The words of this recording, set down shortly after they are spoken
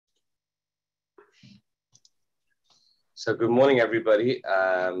So good morning, everybody.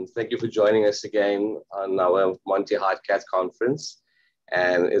 Thank you for joining us again on our Monty Heartcat conference.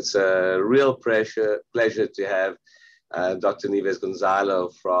 And it's a real pleasure to have Dr. Nieves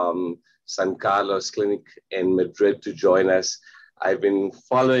Gonzalo from San Carlos Clinic in Madrid to join us. I've been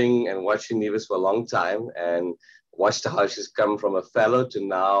following and watching Nieves for a long time and watched how she's come from a fellow to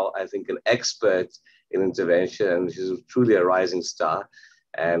now, I think, an expert in intervention, and she's truly a rising star.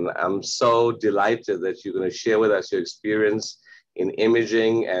 And I'm so delighted that you're going to share with us your experience in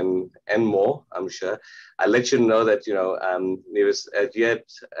imaging and more, I'm sure. I'll let you know that, Nieves,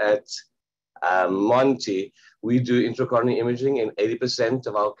 at Monty, we do intracoronary imaging in 80%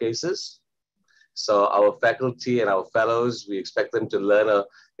 of our cases. So our faculty and our fellows, we expect them to learn,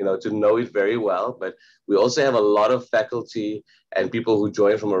 to know it very well. But we also have a lot of faculty and people who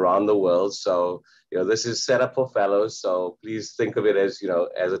join from around the world. So, this is set up for fellows. So please think of it as,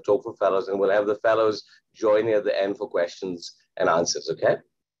 as a talk for fellows, and we'll have the fellows joining at the end for questions and answers. Okay?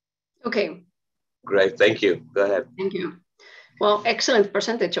 Okay. Great. Thank you. Go ahead. Thank you. Well, excellent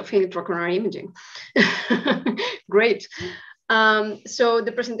percentage of intracoronary imaging. Great. So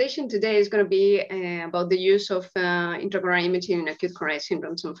the presentation today is going to be about the use of intracoronary imaging in acute coronary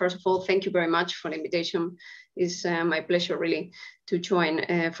syndrome. So first of all, thank you very much for the invitation. It's my pleasure really to join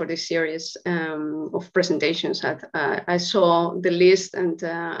for this series of presentations. I saw the list, and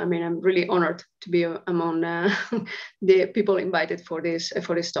I'm really honored to be among the people invited for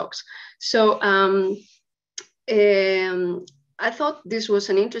these talks. So I thought this was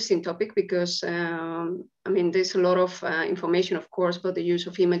an interesting topic because, there's a lot of information, of course, about the use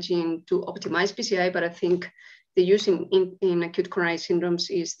of imaging to optimize PCI, but I think the use in acute coronary syndromes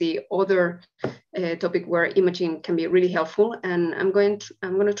is the other topic where imaging can be really helpful. And I'm going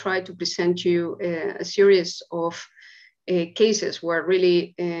to try to present you a series of cases where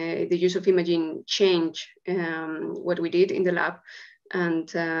really the use of imaging changed what we did in the lab, and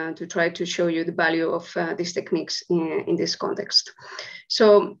to try to show you the value of these techniques in this context.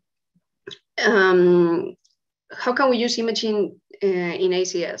 So how can we use imaging in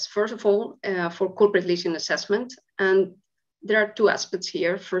ACS? First of all, for culprit lesion assessment. And there are two aspects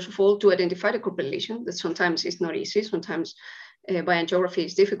here. First of all, to identify the culprit lesion, that sometimes is not easy. Sometimes by angiography,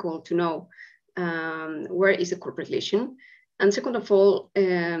 it's difficult to know where is the culprit lesion. And second of all,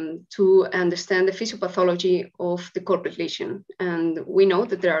 to understand the physiopathology of the culprit lesion. And we know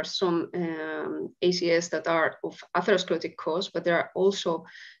that there are some ACS that are of atherosclerotic cause, but there are also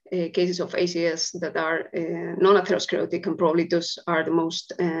cases of ACS that are non-atherosclerotic, and probably those are the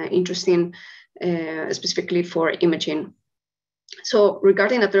most interesting, specifically for imaging. So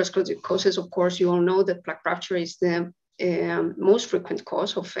regarding atherosclerotic causes, of course, you all know that plaque rupture is the most frequent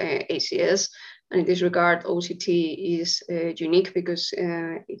cause of ACS. And in this regard, OCT is unique because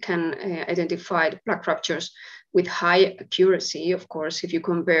it can identify the plaque ruptures with high accuracy. Of course, if you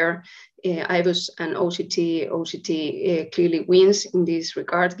compare IVUS and OCT clearly wins in this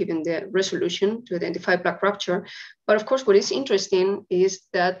regard, given the resolution to identify plaque rupture. But of course, what is interesting is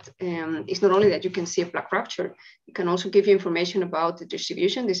that it's not only that you can see a plaque rupture, it can also give you information about the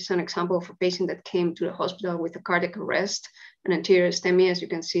distribution. This is an example of a patient that came to the hospital with a cardiac arrest, an anterior STEMI. As you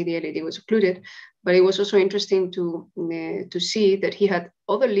can see, the LED was occluded. But it was also interesting to see that he had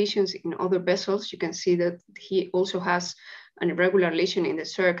other lesions in other vessels. You can see that he also has an irregular lesion in the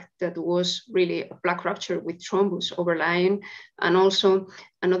circ that was really a plaque rupture with thrombus overlying, and also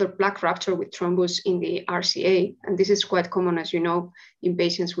another plaque rupture with thrombus in the RCA. And this is quite common, as you know, in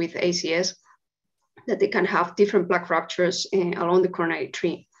patients with ACS, that they can have different plaque ruptures along the coronary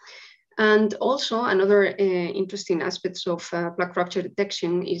tree. And also another interesting aspects of plaque rupture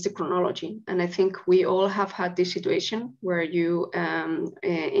detection is the chronology. And I think we all have had this situation where you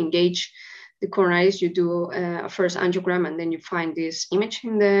engage the coronaries, you do a first angiogram, and then you find this image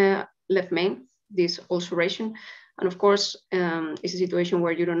in the left main, this ulceration. And of course, it's a situation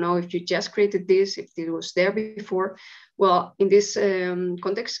where you don't know if you just created this, if it was there before. Well, in this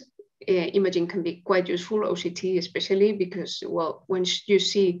context, imaging can be quite useful, OCT especially, because, well, when you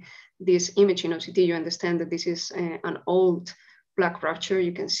see this image in OCT, you understand that this is an old plaque rupture.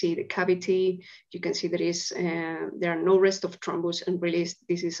 You can see the cavity. You can see there are no rest of thrombus, and really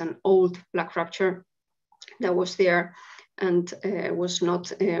this is an old plaque rupture that was there and was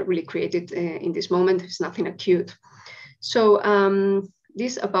not really created in this moment. It's nothing acute. So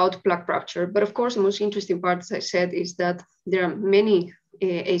this about plaque rupture. But of course, the most interesting part, as I said, is that there are many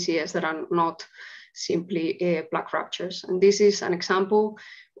ACS that are not simply plaque ruptures. And this is an example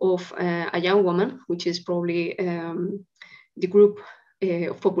of a young woman, which is probably the group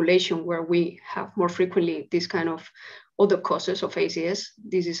of population where we have more frequently this kind of other causes of ACS.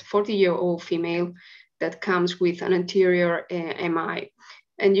 This is a 40-year-old female that comes with an anterior MI.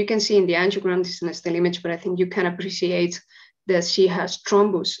 And you can see in the angiogram, this is a still image, but I think you can appreciate that she has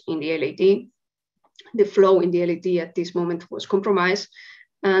thrombus in the LAD. The flow in the LAD at this moment was compromised.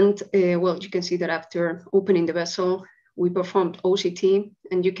 And well, you can see that after opening the vessel, we performed OCT,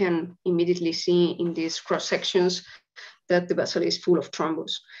 and you can immediately see in these cross sections that the vessel is full of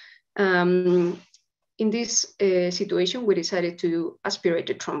thrombus. In this situation, we decided to aspirate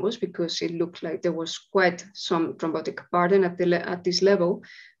the thrombus because it looked like there was quite some thrombotic burden at this level.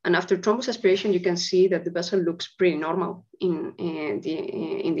 And after thrombus aspiration, you can see that the vessel looks pretty normal in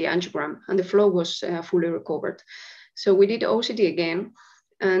the angiogram, and the flow was fully recovered. So we did OCT again,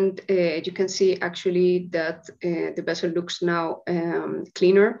 and you can see actually that the vessel looks now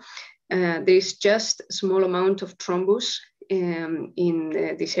cleaner. There's just a small amount of thrombus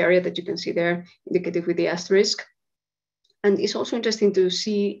in this area that you can see there, indicated with the asterisk. And it's also interesting to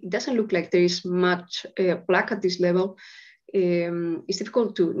see, it doesn't look like there is much plaque at this level. It's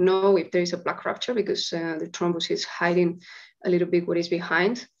difficult to know if there is a plaque rupture because the thrombus is hiding a little bit what is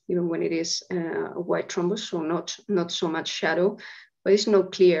behind, even when it is a white thrombus, so not so much shadow, but it's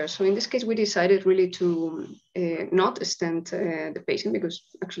not clear. So in this case, we decided really to not stent the patient because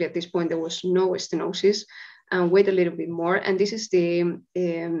actually at this point there was no stenosis, and wait a little bit more. And this is the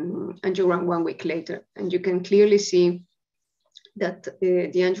angiogram 1 week later. And you can clearly see that the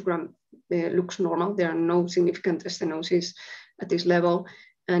angiogram looks normal. There are no significant stenosis at this level.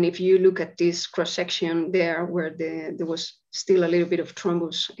 And if you look at this cross-section there, where there was still a little bit of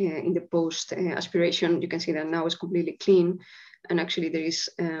thrombus in the post-aspiration, you can see that now it's completely clean. And actually there is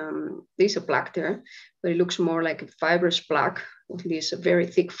a plaque there, but it looks more like a fibrous plaque. At least a very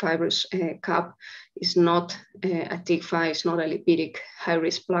thick fibrous cap. Is not a TIG-5, it's not a lipidic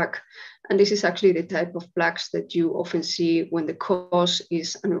high-risk plaque. And this is actually the type of plaques that you often see when the cause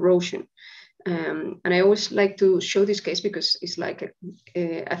is an erosion. And I always like to show this case because it's like,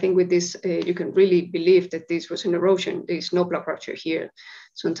 I think with this, you can really believe that this was an erosion. There is no plaque rupture here.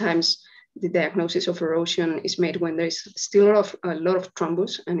 Sometimes the diagnosis of erosion is made when there is still a lot of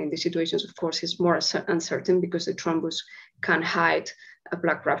thrombus. And in these situations, of course, it's more uncertain because the thrombus can hide a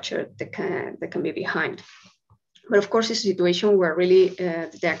plaque rupture that can be behind. But of course, it's a situation where really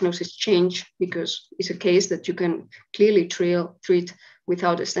the diagnosis change because it's a case that you can clearly treat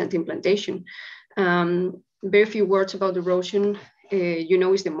without a stent implantation. Very few words about erosion.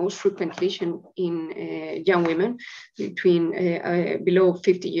 Is the most frequent lesion in young women between below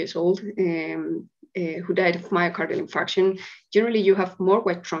 50 years old who died of myocardial infarction. Generally, you have more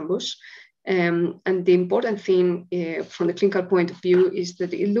white thrombus. And the important thing from the clinical point of view is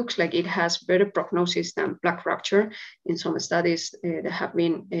that it looks like it has better prognosis than plaque rupture in some studies that have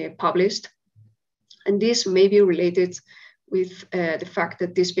been published. And this may be related with the fact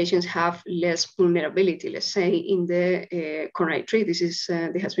that these patients have less vulnerability, let's say, in the coronary tree. This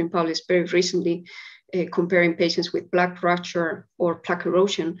has been published very recently, comparing patients with plaque rupture or plaque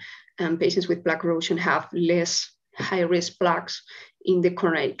erosion, and patients with plaque erosion have less high-risk plaques in the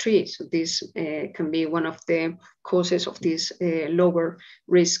coronary tree. So this can be one of the causes of this lower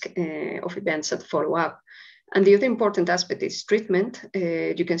risk of events that follow up. And the other important aspect is treatment.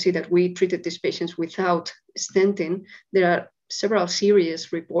 You can see that we treated these patients without stenting. There are several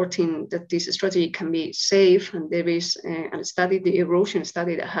series reporting that this strategy can be safe, and there is a study, the erosion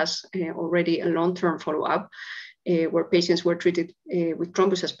study, that has already a long-term follow-up where patients were treated with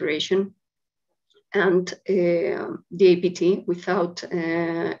thrombus aspiration and DAPT without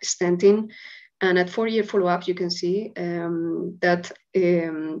stenting. And at 4-year follow-up, you can see that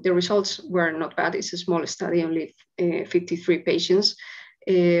the results were not bad. It's a small study, only 53 patients.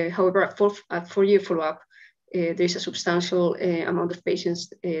 However, at 4-year follow-up, there's a substantial amount of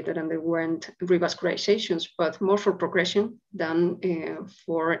patients that underwent revascularizations, but more for progression than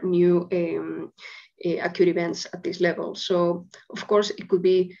for new acute events at this level. So, of course, it could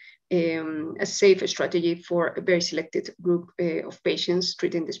be a safe strategy for a very selected group of patients,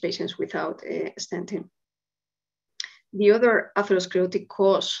 treating these patients without stenting. The other atherosclerotic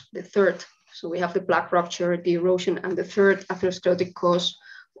cause, the third, so we have the plaque rupture, the erosion, and the third atherosclerotic cause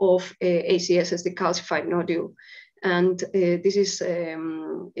of ACS is the calcified nodule. And this is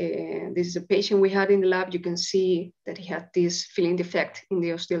a patient we had in the lab. You can see that he had this filling defect in the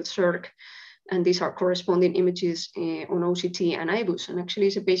ostial circ. And these are corresponding images on OCT and IBUS. And actually,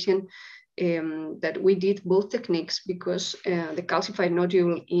 it's a patient that we did both techniques because the calcified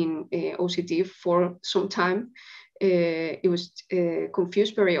nodule in OCT for some time, it was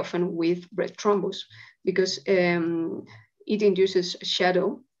confused very often with red thrombus because it induces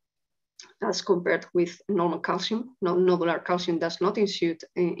shadow. as compared with normal calcium. Nodular calcium does not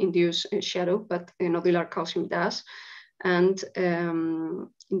induce shadow, but nodular calcium does. And in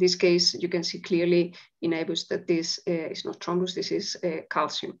this case, you can see clearly in IBUS that this is not thrombus, this is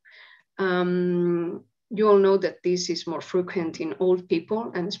calcium. You all know that this is more frequent in old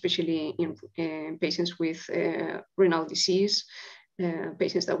people, and especially in patients with renal disease,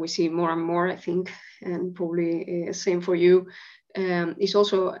 patients that we see more and more, I think, and probably same for you. Has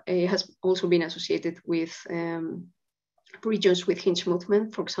also been associated with regions with hinge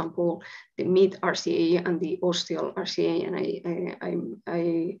movement, for example, the mid RCA and the ostial RCA. And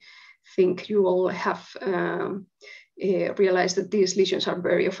I think you all have realized that these lesions are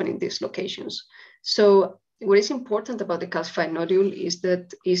very often in these locations. So what is important about the calcified nodule is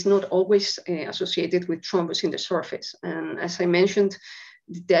that it's not always associated with thrombus in the surface. And as I mentioned,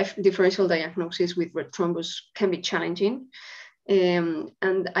 the differential diagnosis with red thrombus can be challenging.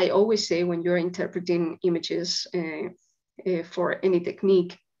 And I always say when you're interpreting images for any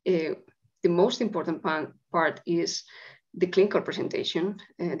technique, the most important part is the clinical presentation,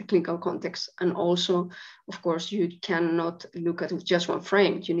 the clinical context, and also, of course, you cannot look at just one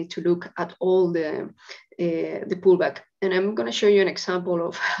frame. You need to look at all the pullback. And I'm going to show you an example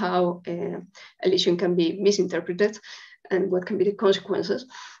of how a lesion can be misinterpreted and what can be the consequences.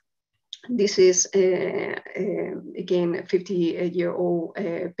 This is, again, a 58-year-old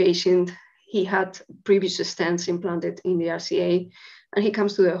patient. He had previous stents implanted in the RCA, and he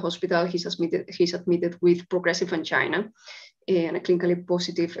comes to the hospital. He's admitted with progressive angina and a clinically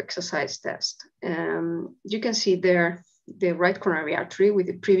positive exercise test. You can see there the right coronary artery with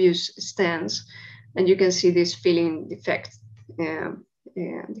the previous stents, and you can see this filling defect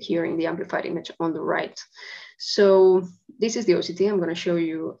here in the amplified image on the right. So this is the OCT. I'm going to show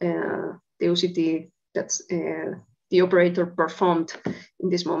you the OCT that's the operator performed in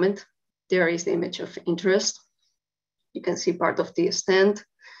this moment. There is the image of interest. You can see part of the stent,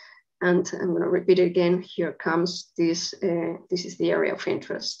 and I'm going to repeat it again. Here comes this. This is the area of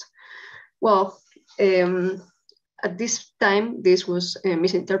interest. Well, at this time, this was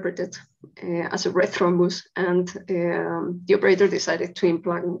misinterpreted as a red thrombus, and the operator decided to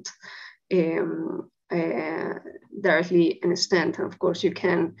implant directly in a stent. And of course, you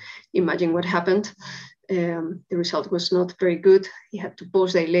can imagine what happened. The result was not very good. He had to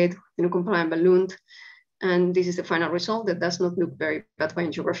post-dilate in a compliant balloon. And this is the final result. That does not look very bad by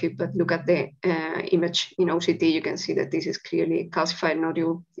angiography, but look at the image in OCT. You can see that this is clearly calcified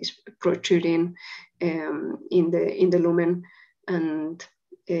nodule. It's protruding in the lumen. And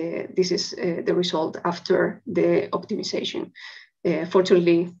this is the result after the optimization.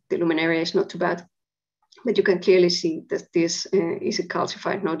 Fortunately, the lumen area is not too bad, but you can clearly see that this is a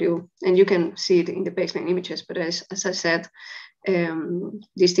calcified nodule, and you can see it in the baseline images. But as I said,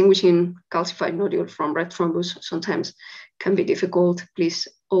 distinguishing calcified nodule from red thrombus sometimes can be difficult. Please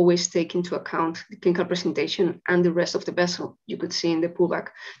always take into account the clinical presentation and the rest of the vessel. You could see in the pullback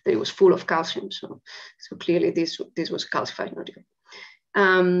that it was full of calcium. So clearly this was a calcified nodule.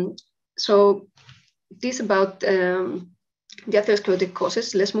 So this about the atherosclerotic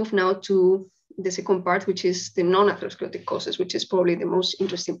causes. Let's move now to the second part, which is the non-atherosclerotic causes, which is probably the most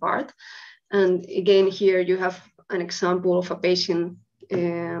interesting part. And again, here you have an example of a patient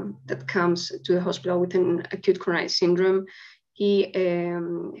that comes to the hospital with an acute coronary syndrome. He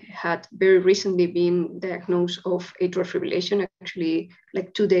had very recently been diagnosed of atrial fibrillation, actually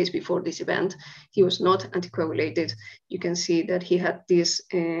like 2 days before this event. He was not anticoagulated. You can see that he had this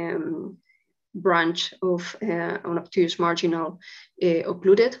branch of an obtuse marginal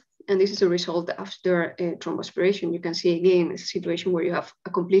occluded. And this is a result after thromboaspiration. You can see again a situation where you have a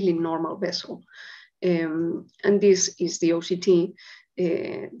completely normal vessel. And this is the OCT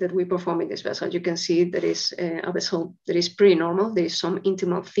that we perform in this vessel. You can see there is a vessel that is pretty normal. There is some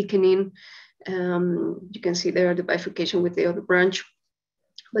intimal thickening. You can see there the bifurcation with the other branch,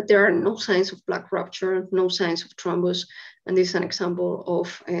 but there are no signs of plaque rupture, no signs of thrombus. And this is an example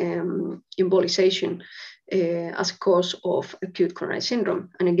of embolization as a cause of acute coronary syndrome.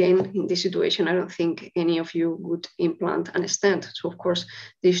 And again, in this situation, I don't think any of you would implant an stent. So of course,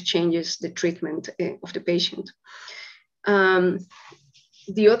 this changes the treatment of the patient.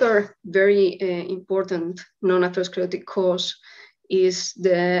 The other very important non-atherosclerotic cause is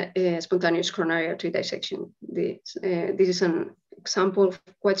the spontaneous coronary artery dissection. This is an example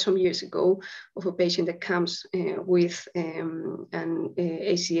quite some years ago of a patient that comes with an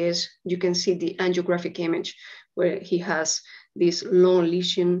ACS. You can see the angiographic image where he has this long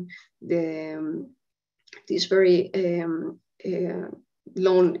lesion, this very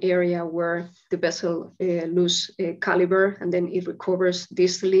long area where the vessel loses caliber and then it recovers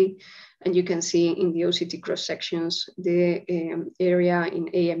distally. And you can see in the OCT cross sections, the area in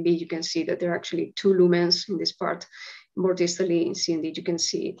A and B, you can see that there are actually 2 lumens in this part. More distally in C and D, you can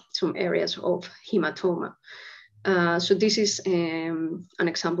see some areas of hematoma. So this is an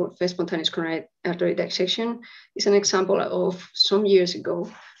example of a spontaneous coronary artery dissection. It's an example of some years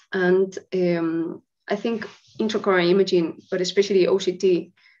ago. And I think intracoronary imaging, but especially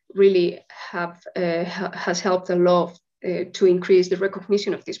OCT, really has helped a lot to increase the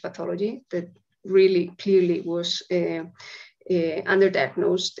recognition of this pathology that really clearly was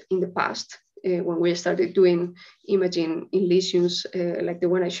underdiagnosed in the past. When we started doing imaging in lesions like the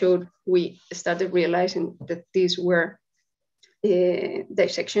one I showed, we started realizing that these were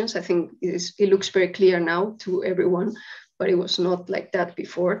dissections. I think it looks very clear now to everyone, but it was not like that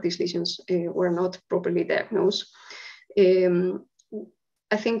before. These lesions were not properly diagnosed.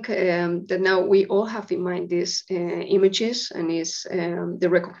 I think that now we all have in mind these images, and the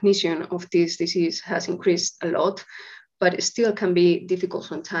recognition of this disease has increased a lot, but it still can be difficult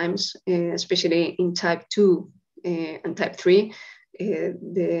sometimes, especially in type 2 and type 3,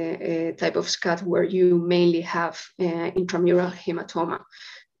 the type of SCAD where you mainly have intramural hematoma.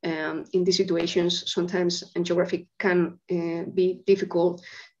 In these situations, sometimes angiography can be difficult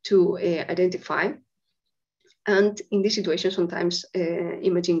to identify. And in this situation, sometimes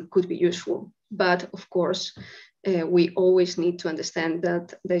imaging could be useful. But of course, we always need to understand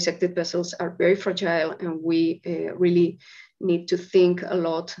that dissected vessels are very fragile, and we really need to think a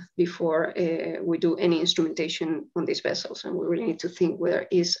lot before we do any instrumentation on these vessels. And we really need to think whether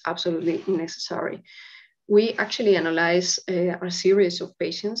it is absolutely necessary. We actually analyze a series of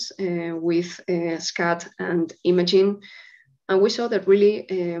patients with SCAD and imaging. And we saw that really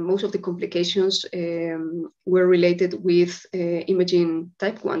most of the complications were related with imaging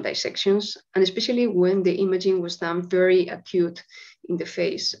type 1 dissections, and especially when the imaging was done very acute in the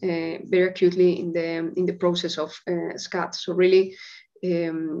phase, very acutely in the process of SCAD. So really,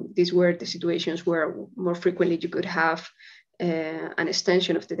 these were the situations where more frequently you could have an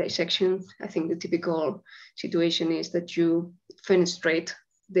extension of the dissection. I think the typical situation is that you fenestrate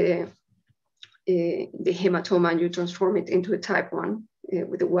the hematoma and you transform it into a type 1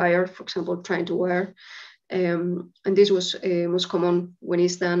 with a wire, for example, trying to wire. And this was most common when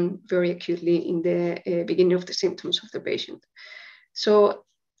it's done very acutely in the beginning of the symptoms of the patient. So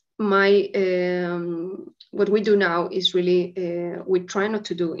what we do now is really, we try not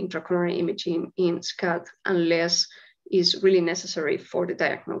to do intracoronary imaging in SCAD unless it's really necessary for the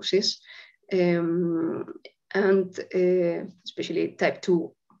diagnosis. And especially type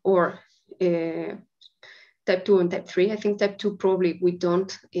 2 or type 2 and type 3. I think type 2 probably we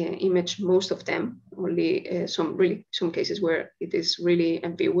don't image most of them, only some cases where it is really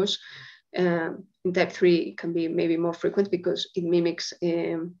ambiguous. In type 3 it can be maybe more frequent because it mimics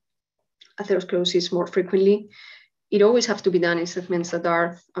atherosclerosis more frequently. It always has to be done in segments that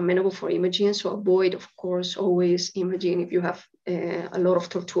are amenable for imaging, so avoid, of course, always imaging if you have a lot of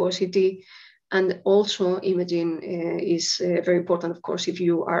tortuosity. And also imaging is very important, of course, if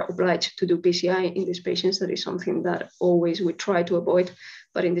you are obliged to do PCI in these patients. That is something that always we try to avoid.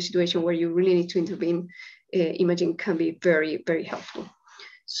 But in the situation where you really need to intervene, imaging can be very, very helpful.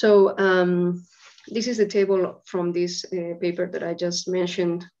 So this is the table from this paper that I just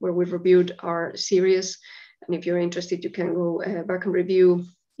mentioned, where we reviewed our series. And if you're interested, you can go back and review.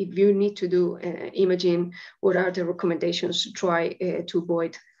 If you need to do imaging, what are the recommendations to try to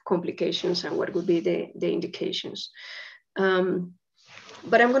avoid complications and what would be the indications.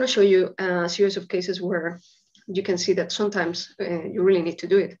 But I'm going to show you a series of cases where you can see that sometimes you really need to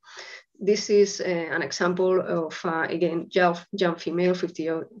do it. This is an example of, again, young female,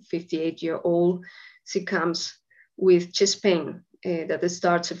 58-year-old. She comes with chest pain that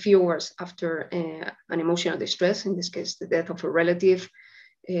starts a few hours after an emotional distress, in this case, the death of a relative.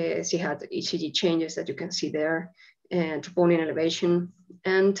 She had ECG changes that you can see there, and troponin elevation,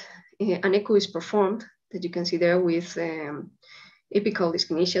 and an echo is performed that you can see there with apical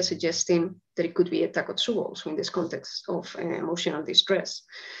dyskinesia, suggesting that it could be a Takotsubo, so in this context of emotional distress.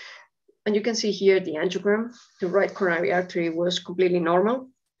 And you can see here the angiogram. The right coronary artery was completely normal,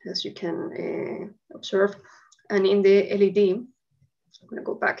 as you can observe. And in the LED, I'm going to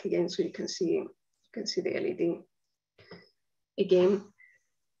go back again so you can see the LED again.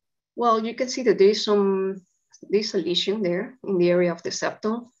 Well, you can see that there's a lesion there in the area of the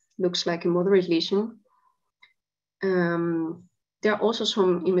septum. Looks like a moderate lesion. There are also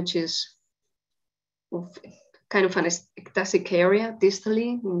some images of kind of an ectatic area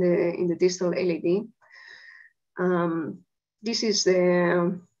distally in the distal LED. This is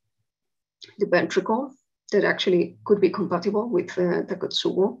the ventricle that actually could be compatible with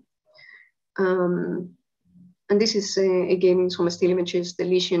Takotsubo. And this is, again, in some still images, the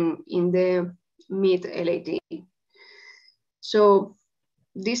lesion in the mid-LAD. So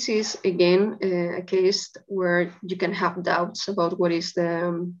this is, again, a case where you can have doubts about what is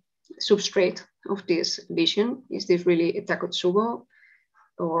the substrate of this lesion. Is this really a Takotsubo,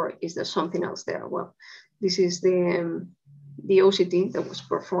 or is there something else there? Well, this is the OCT that was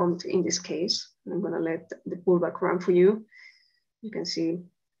performed in this case. I'm going to let the pullback run for you. You can see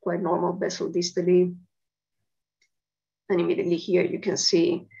quite normal vessel distally. And immediately here, you can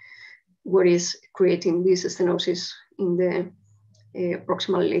see what is creating this stenosis in the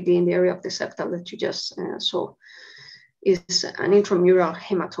proximal LAD in the area of the septal that you just saw. Is an intramural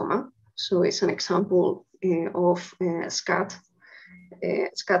hematoma. So it's an example of SCAT.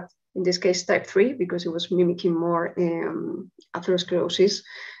 SCAT, in this case, type 3, because it was mimicking more atherosclerosis.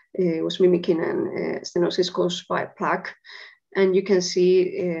 It was mimicking an stenosis caused by plaque. And you can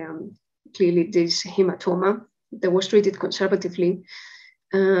see clearly this hematoma that was treated conservatively.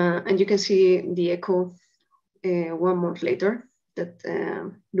 And you can see the echo 1 month later that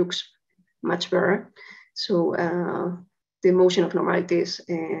looks much better. So the motion abnormalities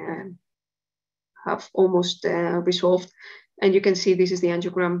have almost resolved. And you can see this is the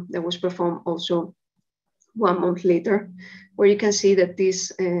angiogram that was performed also 1 month later, where you can see that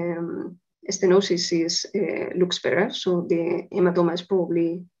this stenosis looks better. So the hematoma is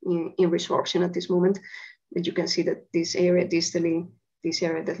probably in resorption at this moment. But you can see that this area distally, this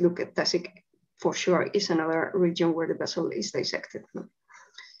area that look at Tasic, for sure is another region where the vessel is dissected.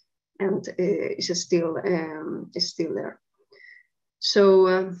 And is still there.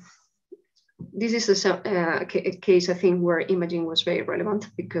 So this is a case, I think, where imaging was very relevant,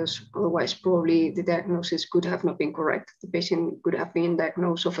 because otherwise probably the diagnosis could have not been correct. The patient could have been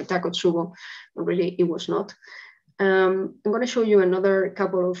diagnosed of a Takotsubo, but really it was not. I'm going to show you another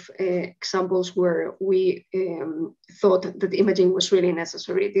couple of examples where we thought that imaging was really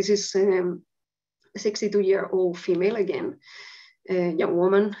necessary. This is a 62-year-old female, again, a young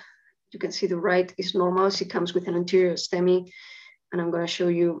woman. You can see the right is normal. She comes with an anterior STEMI, and I'm going to show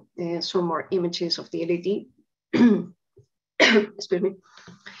you some more images of the LAD. Excuse me.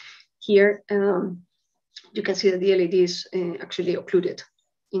 Here, you can see that the LAD is actually occluded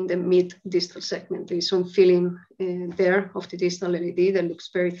in the mid-distal segment. There is some filling there of the distal LAD that looks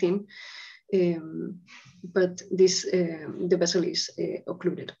very thin, but this the vessel is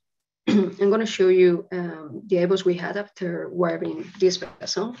occluded. I'm going to show you the eyeballs we had after wiring this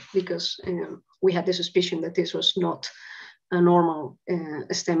vessel, because we had the suspicion that this was not a normal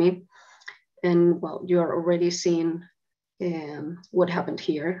STEMI. And well, you are already seeing what happened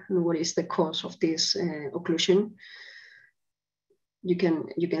here and what is the cause of this occlusion. You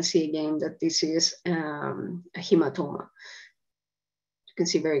can see again that this is a hematoma. You can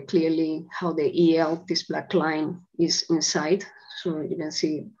see very clearly how the EL, this black line, is inside. So you can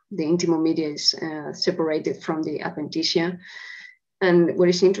see the intimo media is separated from the adventitia. And what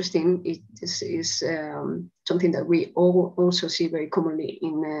is interesting is something that we also see very commonly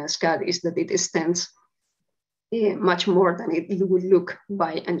in SCAD, is that it extends much more than it would look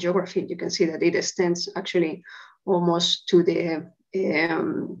by angiography. You can see that it extends actually almost to the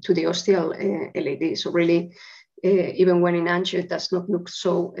ostial LAD. So really, even when in angio, it does not look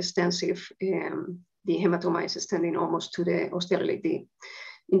so extensive. The hematoma is extending almost to the ostial LAD.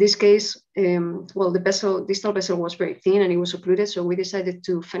 In this case, well, the distal vessel was very thin and it was occluded, so we decided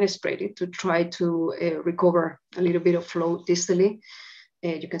to fenestrate it to try to recover a little bit of flow distally.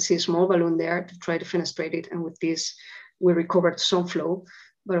 You can see a small balloon there to try to fenestrate it, and with this, we recovered some flow.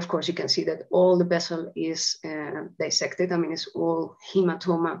 But of course, you can see that all the vessel is dissected. I mean, it's all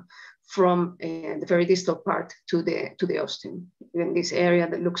hematoma from the very distal part to the ostium. In this area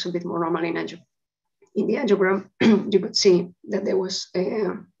that looks a bit more normal in the angiogram, you could see that there was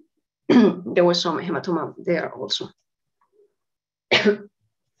some hematoma there also.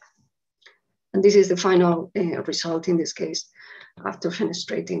 And this is the final result in this case after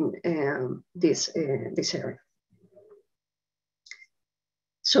fenestrating this area.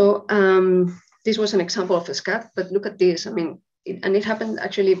 So this was an example of a SCAD, but look at this. I mean, it happened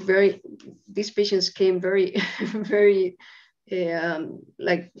actually these patients came very, very,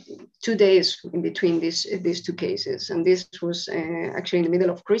 like 2 days in between these two cases. And this was actually in the middle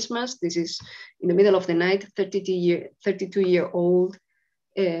of Christmas. This is in the middle of the night, 32-year-old,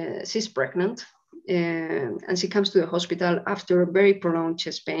 she's pregnant. And she comes to the hospital after a very prolonged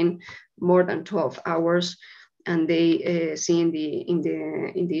chest pain, more than 12 hours. And they see in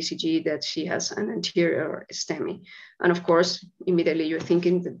the ECG that she has an anterior STEMI. And of course, immediately you're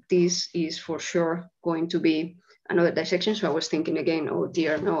thinking that this is for sure going to be another dissection. So I was thinking again, oh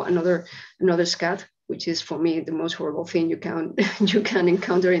dear, no, another scat, which is for me the most horrible thing you can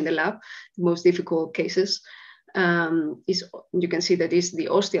encounter in the lab. The most difficult cases is, you can see that is the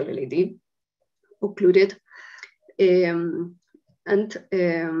ostial LAD occluded,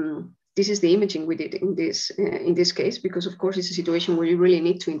 this is the imaging we did in this case, because of course it's a situation where you really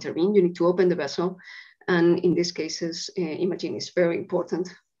need to intervene. You need to open the vessel, and in these cases, imaging is very important.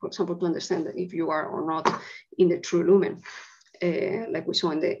 For example, to understand that if you are or not in the true lumen, like we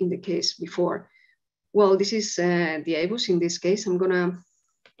saw in the case before. Well, this is the IBUS in this case. I'm gonna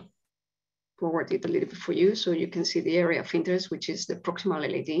forward it a little bit for you so you can see the area of interest, which is the proximal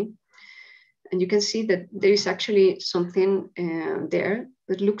LAD. And you can see that there is actually something there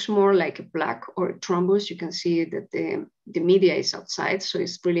that looks more like a plaque or a thrombus. You can see that the media is outside, so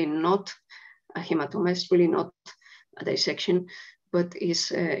it's really not a hematoma, it's really not a dissection, but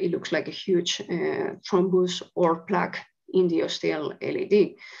it looks like a huge thrombus or plaque in the ostial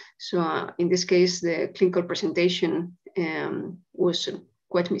LAD. So in this case, the clinical presentation was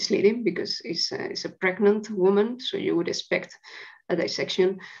quite misleading because it's a pregnant woman, so you would expect a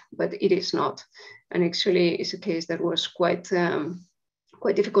dissection, but it is not. And actually it's a case that was quite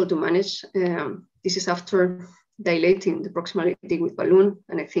difficult to manage. This is after dilating the proximal LAD with balloon,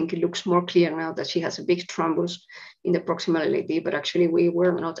 and I think it looks more clear now that she has a big thrombus in the proximal LAD, but actually we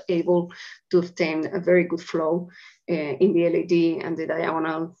were not able to obtain a very good flow in the LAD and the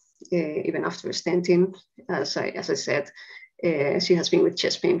diagonal, even after stenting. As I said, she has been with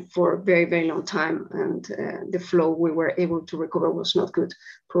chest pain for a very, very long time, and the flow we were able to recover was not good.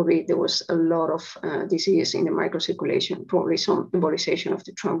 Probably there was a lot of disease in the microcirculation, probably some embolization of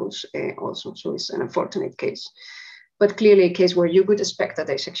the thrombus also. So it's an unfortunate case, but clearly a case where you could expect a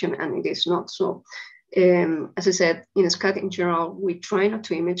dissection and it is not. So as I said, in a SCAT in general, we try not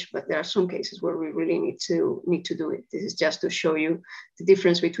to image, but there are some cases where we really need to do it. This is just to show you the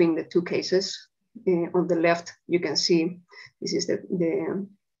difference between the two cases. On the left, you can see this is the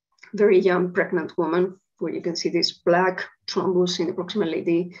very young pregnant woman, where you can see this black thrombus in the proximal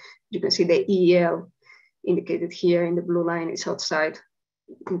LAD. You can see the EL indicated here in the blue line is outside,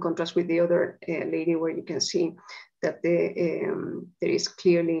 in contrast with the other lady, where you can see that there is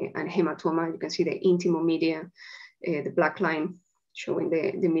clearly a hematoma. You can see the intimo media, the black line showing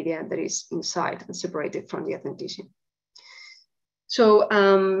the media that is inside and separated from the adventitia. So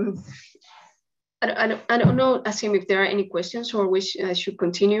I don't know, Asim, if there are any questions or I should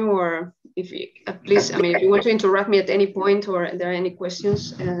continue, or if you, please, I mean, if you want to interrupt me at any point or there are any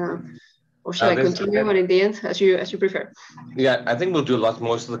questions, or shall I continue or in the end, as you prefer? Yeah, I think we'll do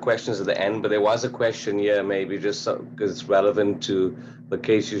most of the questions at the end, but there was a question here, maybe just because it's relevant to the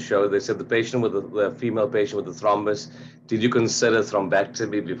case you showed. They said the female patient with the thrombus, did you consider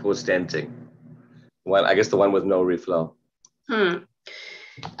thrombectomy before stenting? Well, I guess the one with no reflow.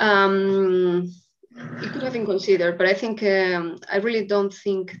 It could have been considered, but I think I really don't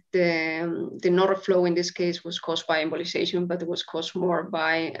think the no reflow in this case was caused by embolization, but it was caused more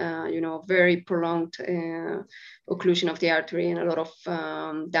by very prolonged occlusion of the artery and a lot of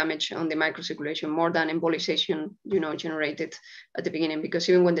damage on the microcirculation, more than embolization generated at the beginning. Because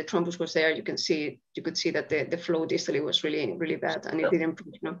even when the thrombus was there, you could see that the flow distally was really, really bad, and it didn't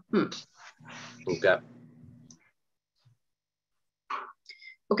improve. Okay.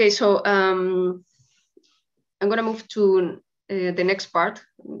 Okay, so I'm going to move to the next part.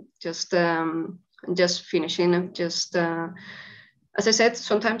 Just finishing. As I said,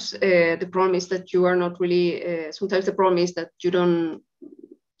 sometimes the problem is that you are not really. Sometimes the problem is that you don't.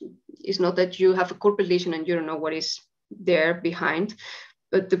 It's not that you have a corporate lesion and you don't know what is there behind,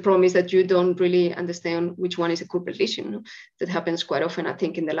 but the problem is that you don't really understand which one is a corporate lesion. That happens quite often, I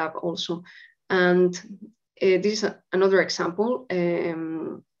think, in the lab also. And this is another example.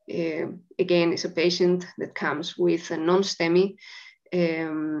 Again, it's a patient that comes with a non-STEMI.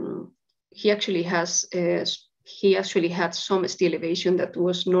 He actually had some ST elevation that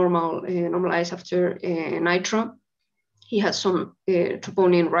was normalized after nitro. He had some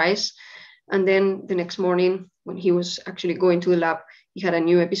troponin rise, and then the next morning, when he was actually going to the lab, he had a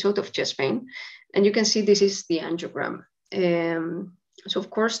new episode of chest pain. And you can see this is the angiogram. So of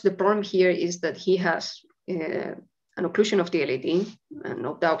course, the problem here is that he has an occlusion of the LAD, and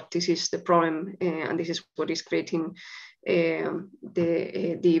no doubt this is the problem, and this is what is creating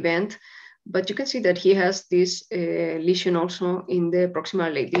the event. But you can see that he has this lesion also in the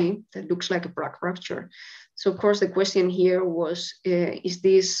proximal LAD that looks like a plaque rupture. So of course the question here was, is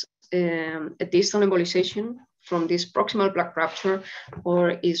this a distal embolization from this proximal plaque rupture,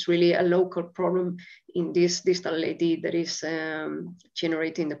 or is really a local problem in this distal LAD that is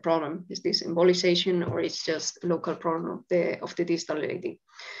generating the problem? Is this embolization, or it's just a local problem of the distal LAD?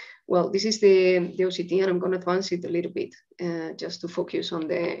 Well, this is the OCT, and I'm going to advance it a little bit just to focus on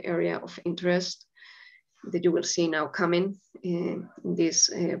the area of interest that you will see now coming in this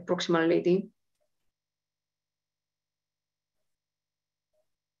proximal LAD.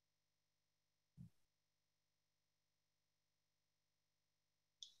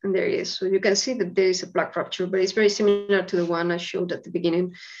 And there it is. So you can see that there is a plaque rupture, but it's very similar to the one I showed at the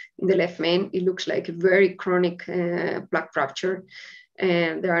beginning in the left main. It looks like a very chronic plaque rupture,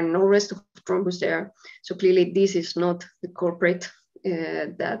 and there are no rest of thrombus there. So clearly this is not the culprit,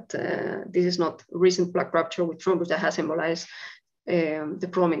 this is not recent plaque rupture with thrombus that has embolized. The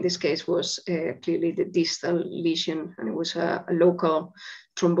problem in this case was clearly the distal lesion, and it was a local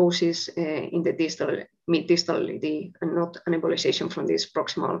thrombosis in the distal, mid-distal LAD, and not an embolization from this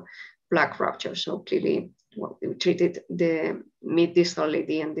proximal plaque rupture. So clearly, well, we treated the mid-distal LAD,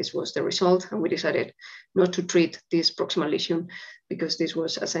 and this was the result. And we decided not to treat this proximal lesion because this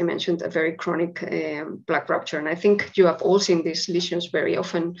was, as I mentioned, a very chronic plaque rupture. And I think you have all seen these lesions very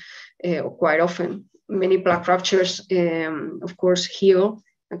often, or quite often. Many plaque ruptures, of course, heal.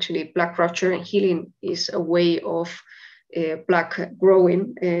 Actually, plaque rupture and healing is a way of plaque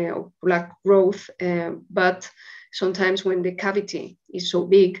growing, plaque growth. But sometimes when the cavity is so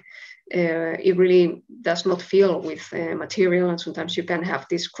big, it really does not fill with material, and sometimes you can have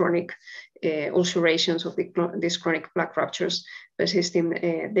these chronic ulcerations of these chronic plaque ruptures persisting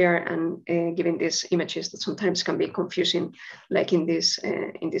there, and giving these images that sometimes can be confusing, like in this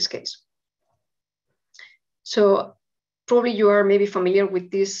case. So probably you are maybe familiar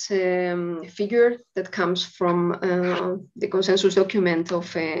with this figure that comes from the consensus document of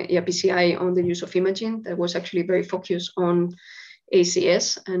EAPCI on the use of imaging that was actually very focused on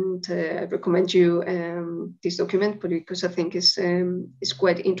ACS, and I recommend you this document because I think it's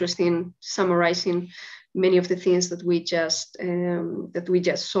quite interesting, summarizing many of the things that we just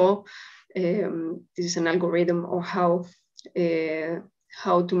saw. This is an algorithm of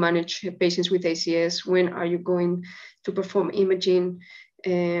how to manage patients with ACS. When are you going to perform imaging?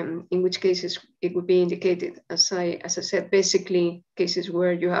 In which cases it would be indicated, as I said, basically cases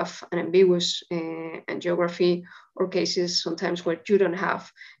where you have an ambiguous angiography, or cases sometimes where you don't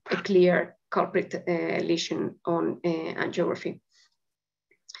have a clear culprit lesion on angiography.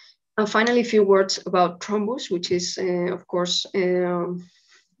 And finally, a few words about thrombus, which is, of course,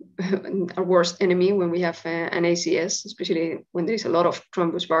 our worst enemy when we have an ACS, especially when there is a lot of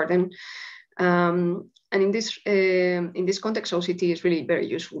thrombus burden. And in this context, OCT is really very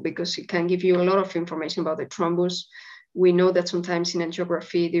useful because it can give you a lot of information about the thrombus. We know that sometimes in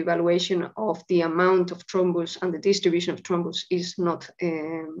angiography, the evaluation of the amount of thrombus and the distribution of thrombus is not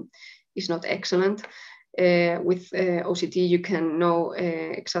excellent. With OCT, you can know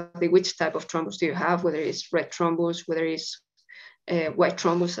exactly which type of thrombus do you have, whether it's red thrombus, whether it's white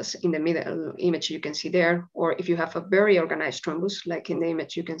thrombus, as in the middle image you can see there, or if you have a very organized thrombus, like in the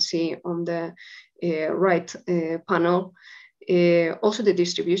image you can see on the right panel. Also the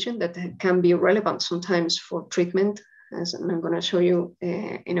distribution that can be relevant sometimes for treatment, as I'm going to show you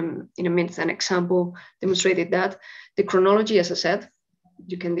in a minute an example demonstrated that. The chronology, as I said,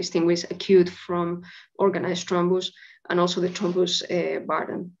 you can distinguish acute from organized thrombus, and also the thrombus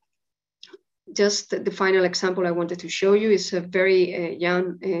burden. Just the final example I wanted to show you is a very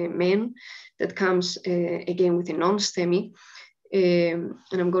young man that comes again with a non-STEMI. And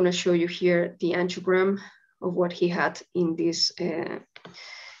I'm going to show you here the angiogram of what he had in this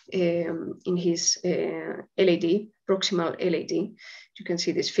in his LAD, proximal LAD. You can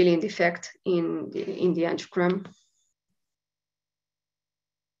see this filling defect in the angiogram.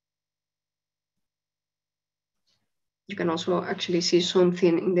 You can also actually see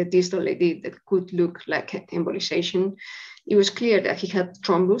something in the distal LAD that could look like embolization. It was clear that he had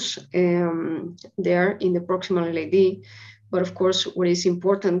thrombus there in the proximal LAD. But of course, what is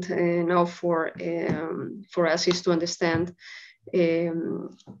important now for us is to understand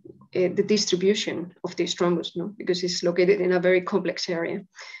the distribution of this thrombus, no? Because it's located in a very complex area.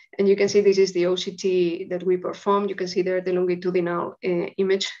 And you can see this is the OCT that we performed. You can see there the longitudinal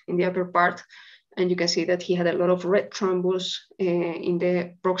image in the upper part. And you can see that he had a lot of red thrombus in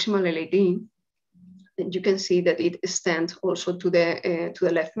the proximal LAD. And you can see that it extends also to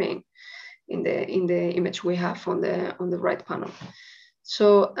the left main in the image we have on the right panel.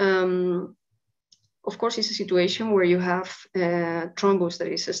 So of course, it's a situation where you have thrombus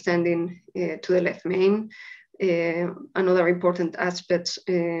that is extending to the left main. Another important aspect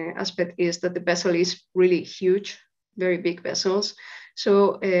is that the vessel is really huge, very big vessels.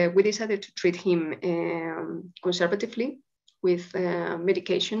 So we decided to treat him conservatively with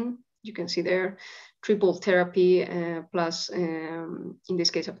medication. You can see there, triple therapy plus, in this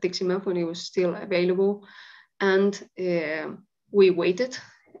case, apixaban when it was still available. And we waited.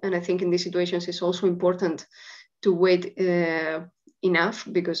 And I think in these situations, it's also important to wait enough,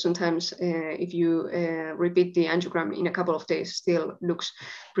 because sometimes if you repeat the angiogram in a couple of days, still looks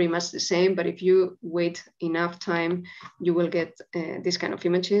pretty much the same. But if you wait enough time, you will get this kind of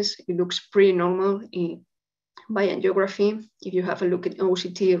images. It looks pretty normal by angiography. If you have a look at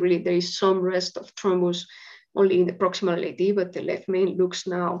OCT, really there is some rest of thrombus only in the proximal AD, but the left main looks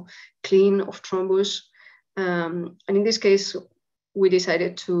now clean of thrombus. And in this case, we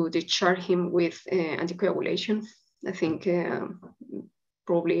decided to discharge him with anticoagulation. I think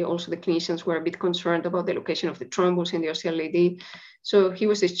probably also the clinicians were a bit concerned about the location of the thrombus in the OCL-AD. So he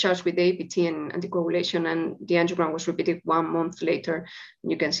was discharged with APT and anticoagulation, and the angiogram was repeated 1 month later.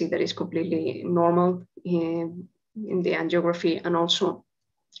 You can see that it's completely normal in the angiography and also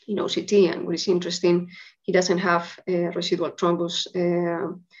in OCT. And what is interesting, he doesn't have residual thrombus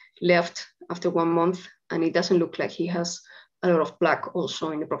left after 1 month, and it doesn't look like he has a lot of plaque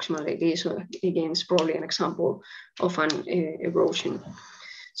also in the proximal AD. So again, it's probably an example of an erosion.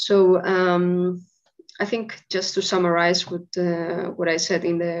 So I think just to summarize what I said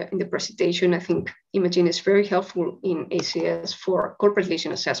in the presentation, I think imaging is very helpful in ACS for corporate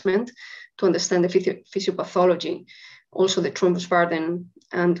lesion assessment to understand the physiopathology, also the thrombus burden,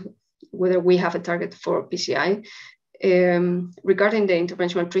 and whether we have a target for PCI. Regarding the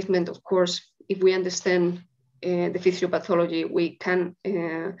interventional treatment, of course, if we understand the physiopathology, we can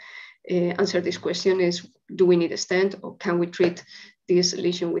answer this question is, do we need a stent, or can we treat this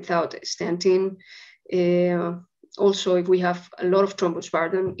lesion without stenting? Also, if we have a lot of thrombus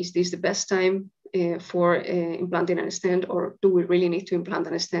burden, is this the best time for implanting a stent, or do we really need to implant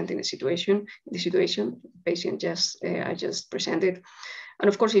a stent in the situation patient I just presented? And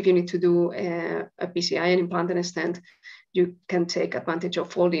of course, if you need to do a PCI and implant a stent, you can take advantage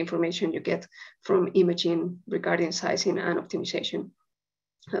of all the information you get from imaging regarding sizing and optimization.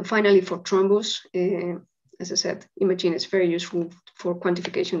 And finally, for thrombus, as I said, imaging is very useful for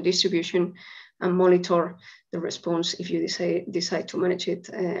quantification, distribution, and monitor the response if you decide to manage it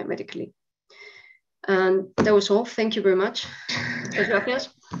medically. And that was all. Thank you very much. Gracias.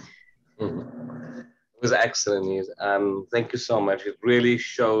 It was excellent, Nieves. Thank you so much. It really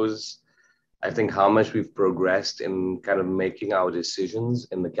shows, I think, how much we've progressed in kind of making our decisions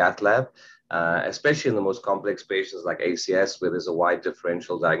in the cath lab, especially in the most complex patients like ACS, where there's a wide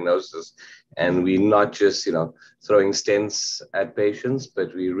differential diagnosis. And we're not just, throwing stents at patients,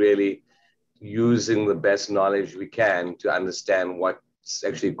 but we're really using the best knowledge we can to understand what's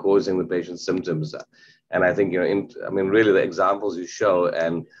actually causing the patient's symptoms. And I think, really the examples you show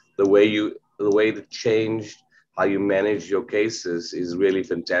and the way to change how you manage your cases is really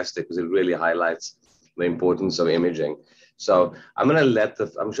fantastic, because it really highlights the importance of imaging. So I'm going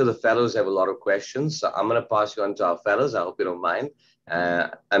to I'm sure the fellows have a lot of questions. So I'm going to pass you on to our fellows. I hope you don't mind.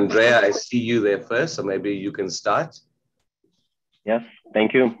 Andrea, I see you there first, so maybe you can start. Yes,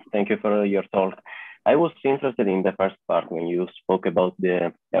 thank you. Thank you for your talk. I was interested in the first part when you spoke about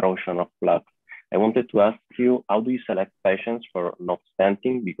the erosion of plaque. I wanted to ask you, how do you select patients for not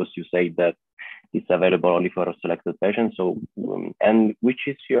stenting? Because you say that it's available only for selected patients. So, and which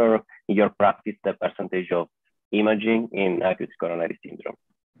is in your practice, the percentage of imaging in acute coronary syndrome?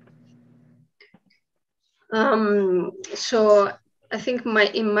 So I think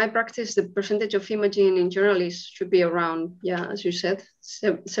in my practice, the percentage of imaging in general should be around, as you said,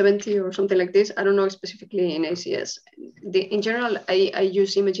 70 or something like this. I don't know specifically in ACS. In general, I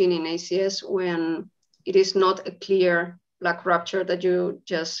use imaging in ACS when it is not a clear plaque rupture that you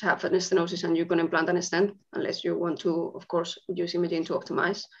just have an stenosis and you can implant an stent, unless you want to, of course, use imaging to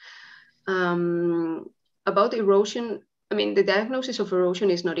optimize. About erosion, the diagnosis of erosion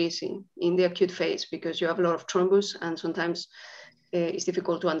is not easy in the acute phase, because you have a lot of thrombus, and sometimes it's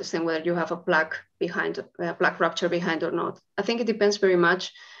difficult to understand whether you have a plaque rupture behind or not. I think it depends very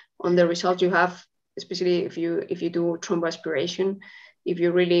much on the result you have, especially if you do thromboaspiration, if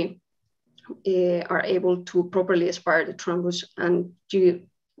you really are able to properly aspire the thrombus, and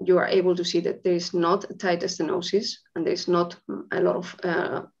you are able to see that there is not a tight stenosis and there is not a lot of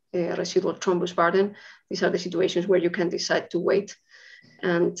residual thrombus burden. These are the situations where you can decide to wait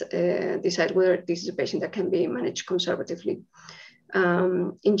and decide whether this is a patient that can be managed conservatively.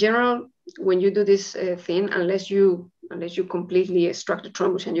 In general, when you do this thing, unless you unless you completely extract the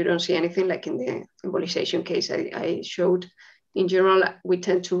thrombus and you don't see anything, like in the embolization case I showed. In general, we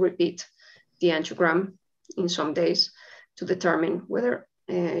tend to repeat the angiogram in some days to determine whether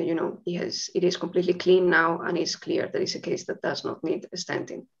it is completely clean now and it's clear that it's a case that does not need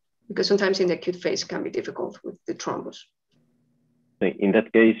stenting, because sometimes in the acute phase it can be difficult with the thrombus. In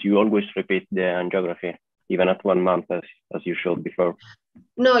that case, you always repeat the angiography, even at 1 month, as you showed before?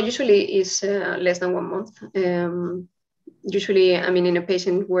 No, usually it's less than 1 month. Usually, I mean, in a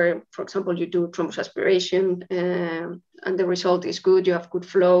patient where, for example, you do thrombus aspiration and the result is good, you have good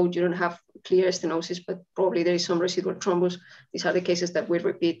flow, you don't have clear stenosis, but probably there is some residual thrombus. These are the cases that we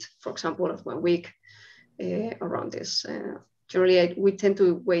repeat, for example, at 1 week around this. Generally, we tend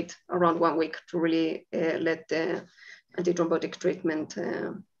to wait around 1 week to really let the antithrombotic treatment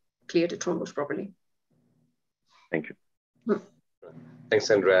clear the thrombus properly. Thank you. Thanks,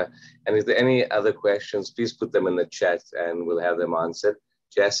 Andrea. And if there are any other questions, please put them in the chat and we'll have them answered.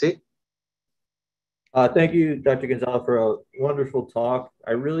 Jesse? Thank you, Dr. Gonzalo, for a wonderful talk.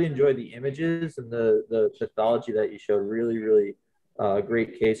 I really enjoyed the images and the pathology that you showed, really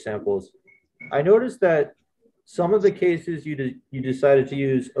great case samples. I noticed that some of the cases you decided to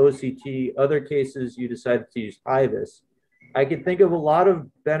use OCT, other cases you decided to use IVUS. I can think of a lot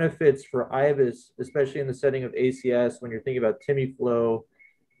of benefits for IVUS, especially in the setting of ACS, when you're thinking about TIMI flow,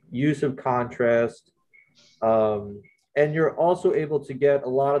 use of contrast, and you're also able to get a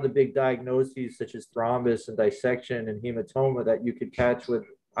lot of the big diagnoses such as thrombus and dissection and hematoma that you could catch with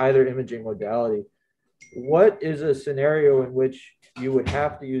either imaging modality. What is a scenario in which you would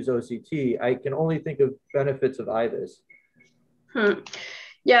have to use OCT? I can only think of benefits of IVUS.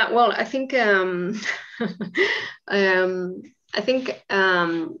 Yeah, well, I think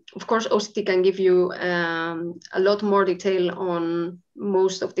of course OCT can give you a lot more detail on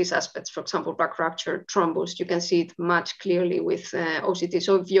most of these aspects. For example, back rupture, thrombus, you can see it much clearly with OCT.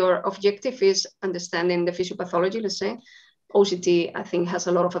 So if your objective is understanding the physiopathology, let's say, OCT I think has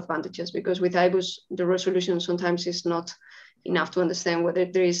a lot of advantages, because with IVUS the resolution sometimes is not enough to understand whether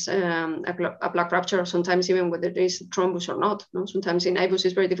there is a plaque rupture, or sometimes even whether there is a thrombus or not. No? Sometimes in IVUS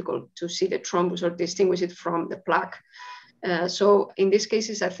it's very difficult to see the thrombus or distinguish it from the plaque. So in these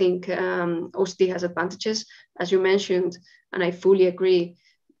cases, I think OCT has advantages, as you mentioned, and I fully agree.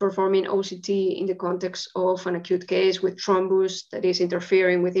 Performing OCT in the context of an acute case with thrombus that is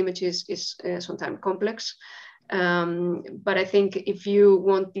interfering with images is sometimes complex. But I think if you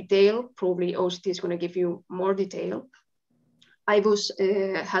want detail, probably OCT is going to give you more detail. IVUS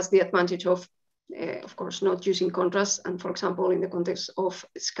has the advantage of course, not using contrast, and for example, in the context of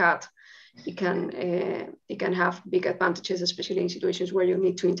SCAD, it can have big advantages, especially in situations where you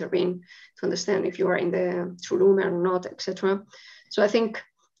need to intervene to understand if you are in the true lumen or not, etc. So I think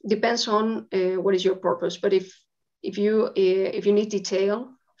depends on what is your purpose. But if you need detail,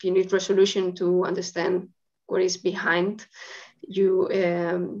 if you need resolution to understand what is behind you,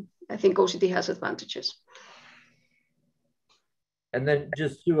 I think OCT has advantages. And then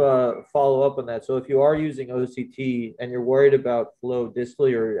just to follow up on that, so if you are using OCT and you're worried about flow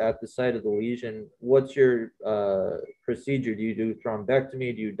distally or at the site of the lesion, what's your procedure? Do you do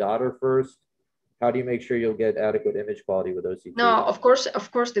thrombectomy? Do you daughter first? How do you make sure you'll get adequate image quality with OCT? No, of course,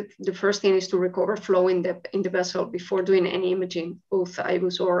 the first thing is to recover flow in the vessel before doing any imaging, both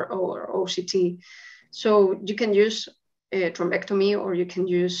IVUS or OCT. So you can use thrombectomy, or you can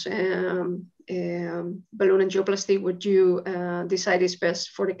use balloon angioplasty, what you decide is best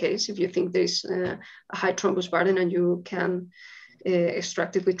for the case. If you think there's a high thrombus burden and you can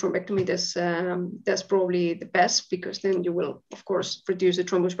extract it with thrombectomy, that's probably the best, because then you will, of course, reduce the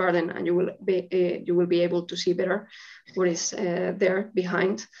thrombus burden and you will be able to see better what is there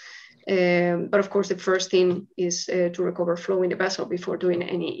behind. But of course, the first thing is to recover flow in the vessel before doing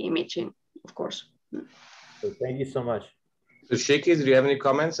any imaging, of course. So thank you so much. So Shaky, do you have any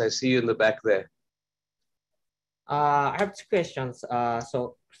comments? I see you in the back there. I have two questions.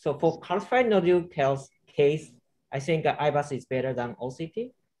 So for calcified nodule case, I think IVUS is better than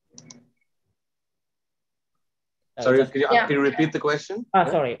OCT. Sorry, can you repeat the question?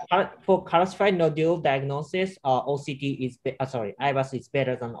 Sorry. For calcified nodule diagnosis, IVUS is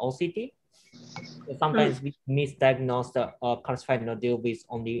better than OCT. So sometimes we misdiagnose the calcified nodule with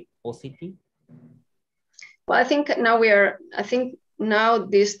only OCT. Well, I think now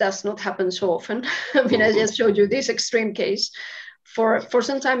this does not happen so often. I mean, I just showed you this extreme case. For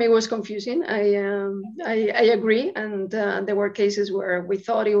some time, it was confusing. I agree, and there were cases where we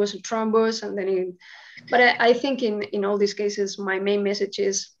thought it was a thrombus, and then but I think in all these cases, my main message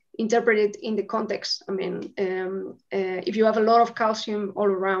is interpret it in the context. I mean, if you have a lot of calcium all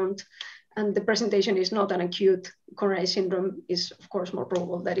around, and the presentation is not an acute coronary syndrome, is of course more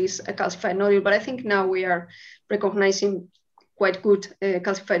probable that is a calcified nodule. But I think now we are recognizing quite good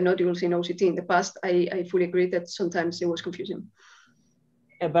calcified nodules in OCT. In the past, I fully agree that sometimes it was confusing.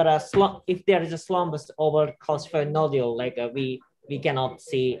 But if there is a thrombus over calcified nodule, like we cannot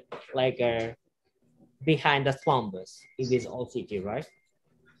see like behind the thrombus. It is OCT, right?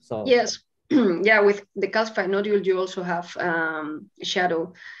 So yes, yeah. With the calcified nodule, you also have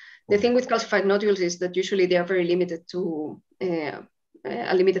shadow. The thing with calcified nodules is that usually they are very limited to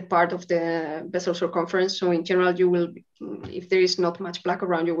a limited part of the vessel circumference. So in general, you will, if there is not much plaque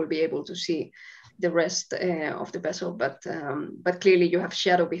around, you will be able to see the rest of the vessel. But clearly you have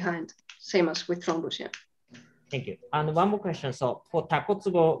shadow behind, same as with thrombus. Yeah. Thank you. And one more question. So for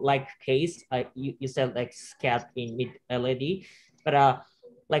Takotsubo-like case, you said like scat in mid-LAD, but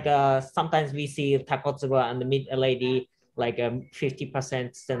sometimes we see Takotsubo and the mid-LAD like 50%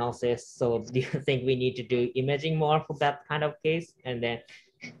 stenosis. So do you think we need to do imaging more for that kind of case? And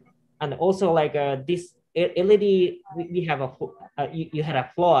also like this LAD, we have you had a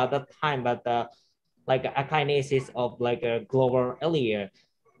flaw at that time, but like a kinesis of like a global earlier,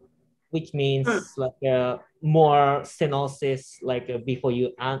 which means like more stenosis like before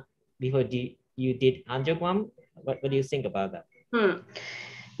you did angiogram. What do you think about that?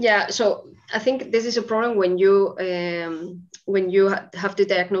 Yeah, so I think this is a problem when you have the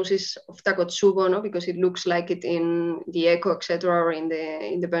diagnosis of Takotsubo, no, because it looks like it in the echo, etc., or in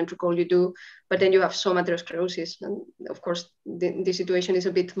the ventricle you do, but then you have some atherosclerosis, and of course the situation is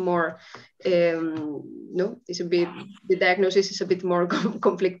a bit more, the diagnosis is a bit more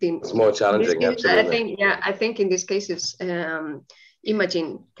conflicting. It's more challenging. Absolutely. I think in these cases,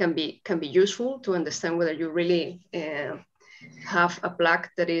 imaging can be useful to understand whether you really have a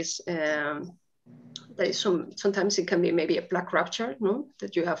plaque that is sometimes it can be maybe a plaque rupture, no?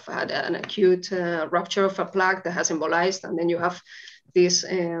 That you have had an acute rupture of a plaque that has embolized, and then you have these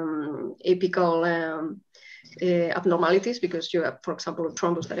apical abnormalities because you have, for example, a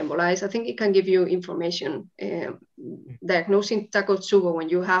thrombus that embolize. I think it can give you information. Diagnosing Takotsubo when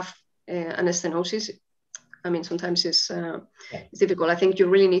you have an stenosis, I mean, sometimes it's difficult. I think you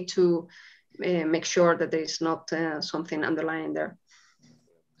really need to make sure that there is not something underlying there.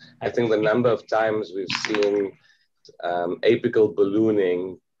 I think the number of times we've seen apical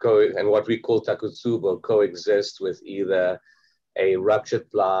ballooning and what we call Takotsubo coexist with either a ruptured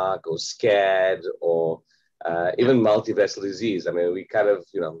plaque or SCAD or even multivessel disease. I mean, we kind of,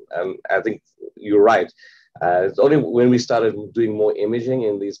 I think you're right. It's only when we started doing more imaging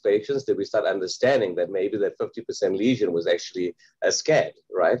in these patients that we start understanding that maybe that 50% lesion was actually a SCAD,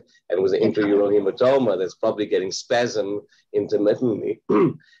 right? And it was an intraural hematoma that's probably getting spasm intermittently.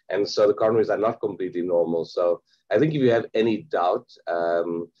 And so the coronaries are not completely normal. So I think if you have any doubt,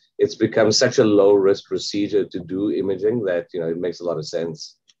 it's become such a low risk procedure to do imaging that, it makes a lot of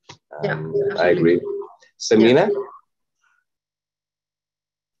sense. I agree. Samina? Yeah.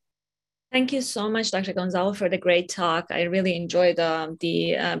 Thank you so much, Dr. Gonzalo, for the great talk. I really enjoyed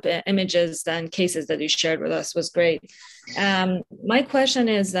the images and cases that you shared with us. Was great. My question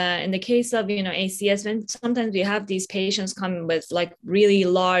is, in the case of ACS, when sometimes we have these patients come with like really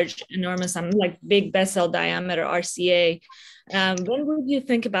large, enormous, like big vessel diameter RCA. When would you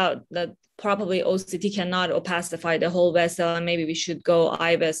think about that? Probably OCT cannot opacify the whole vessel, and maybe we should go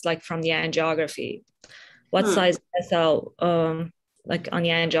IVUS like from the angiography. What size vessel? Like on the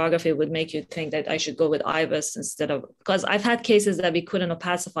angiography would make you think that I should go with IVUS instead of, because I've had cases that we couldn't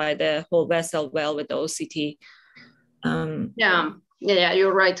opacify the whole vessel well with the OCT. Yeah,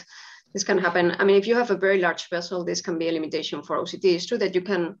 you're right. This can happen. I mean, if you have a very large vessel, this can be a limitation for OCT. It's true that you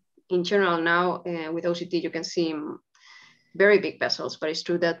can, in general now with OCT, you can see very big vessels, but it's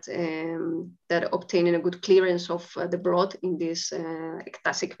true that that obtaining a good clearance of the blood in this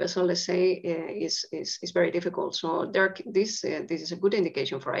ectasic vessel, let's say, is very difficult. So this is a good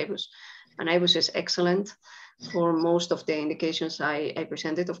indication for IVUS, and IVUS is excellent for most of the indications I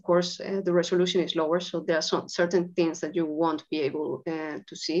presented. Of course, the resolution is lower, so there are some certain things that you won't be able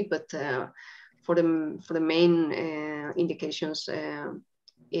to see, but for the main indications,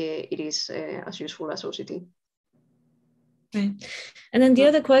 it is as useful as OCT. Right. And then the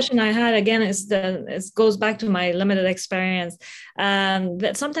other question I had again is goes back to my limited experience.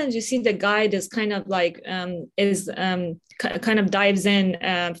 That sometimes you see the guide is kind of like kind of dives in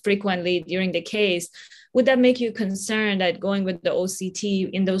frequently during the case. Would that make you concerned that going with the OCT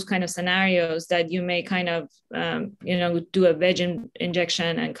in those kind of scenarios that you may kind of do a VEG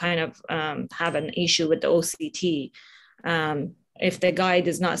injection and kind of have an issue with the OCT if the guide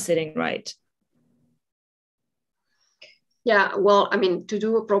is not sitting right? Yeah, well, I mean, to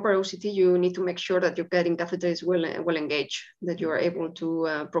do a proper OCT, you need to make sure that your guiding catheter is well engaged, that you are able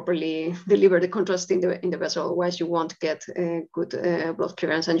to properly deliver the contrast in the vessel. Otherwise, you won't get good blood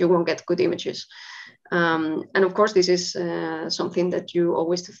clearance and you won't get good images. And of course, this is something that you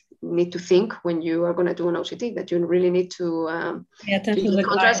always need to think when you are going to do an OCT, that you really need to use the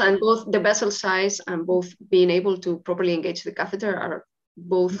contrast, and both the vessel size and both being able to properly engage the catheter are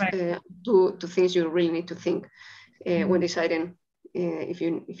both two things you really need to think when deciding if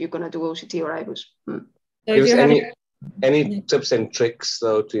you're going to do OCT or IVUS. So if you any tips and tricks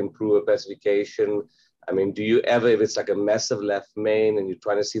though to improve a pacification? I mean, do you ever, if it's like a massive left main and you're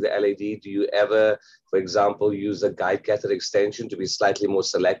trying to see the LAD, do you ever, for example, use a guide catheter extension to be slightly more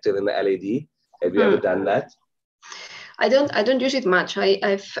selective in the LAD? Have you ever done that? I don't use it much.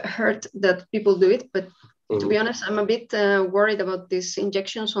 I've heard that people do it, but to be honest, I'm a bit worried about these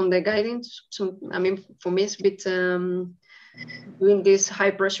injections on the guidance. So, I mean, for me, it's a bit doing these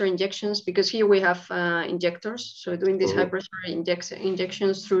high pressure injections, because here we have injectors. So doing these high pressure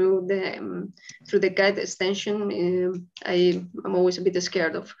injections through the guide extension, I'm always a bit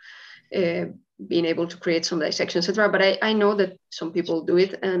scared of being able to create some dissection, etc. But I know that some people do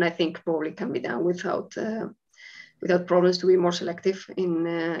it, and I think probably can be done without problems, to be more selective in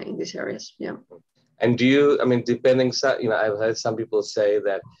these areas. Yeah. And do you, I mean, depending, you know, I've heard some people say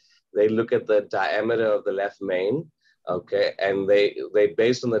that they look at the diameter of the left main, okay, and they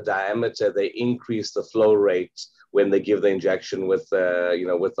based on the diameter, they increase the flow rate when they give the injection with, you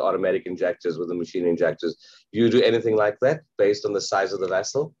know, with the automatic injectors, with the machine injectors. Do you do anything like that based on the size of the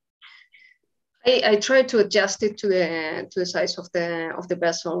vessel? I try to adjust it to the size of the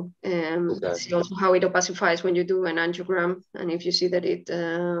vessel, and see also how it opacifies when you do an angiogram. And if you see that it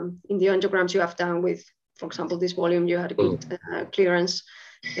in the angiograms you have done with, for example, this volume, you had a good clearance,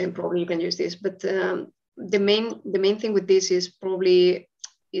 then probably you can use this. But the main thing with this is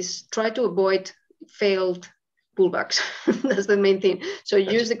try to avoid failed pullbacks. That's the main thing. So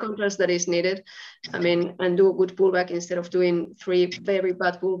use the contrast that is needed, I mean, and do a good pullback instead of doing 3 very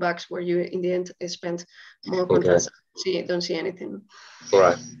bad pullbacks where you in the end spend more contrast. Don't see anything. All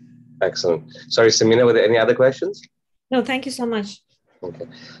right, excellent. Sorry, Samina, were there any other questions? No, thank you so much. Okay,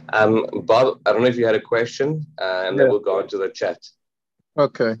 Bob, I don't know if you had a question, and then we'll go on to the chat.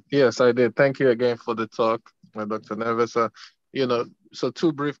 Okay, yes, I did. Thank you again for the talk, Dr. Nieves. You know, so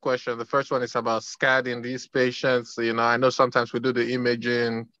 2 brief questions. The first one is about SCAD in these patients. You know, I know sometimes we do the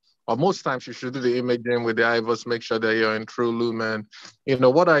imaging, or most times you should do the imaging with the IVUS, make sure that you're in true lumen. You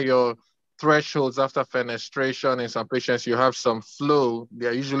know, what are your thresholds after fenestration? In some patients, you have some flow.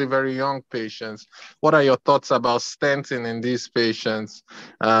 They're usually very young patients. What are your thoughts about stenting in these patients,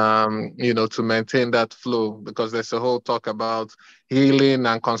 you know, to maintain that flow? Because there's a whole talk about healing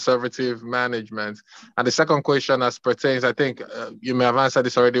and conservative management. And the second question as pertains, I think you may have answered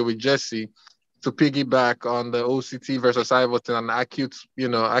this already with Jesse, to piggyback on the OCT versus IVUS and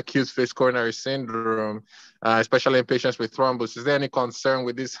acute phase coronary syndrome, especially in patients with thrombus. Is there any concern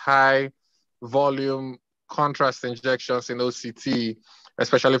with this high volume contrast injections in OCT,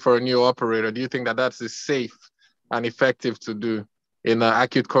 especially for a new operator? Do you think that that's safe and effective to do in an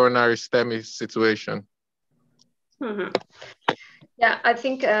acute coronary STEMI situation? Yeah, I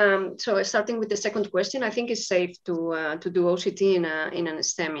think so. Starting with the second question, I think it's safe to do OCT in an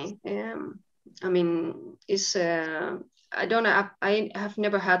STEMI. I mean, I have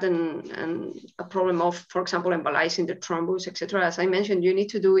never had a problem of, for example, embolizing the thrombus, etc. As I mentioned, you need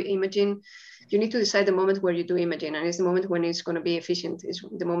to do imaging. You need to decide the moment where you do imaging, and it's the moment when it's going to be efficient. It's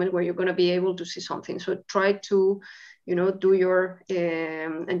the moment where you're going to be able to see something. So try to, you know, do your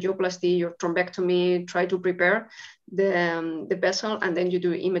angioplasty, your thrombectomy. Try to prepare the vessel, and then you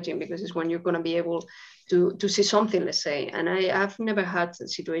do imaging, because it's when you're going to be able to see something, let's say. And I've never had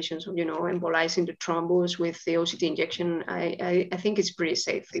situations of, you know, embolizing the thrombus with the OCT injection. I think it's pretty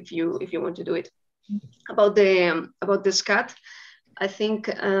safe if you want to do it. About the SCAT, I think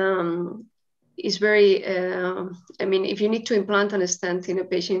it's very, I mean, if you need to implant an stent in a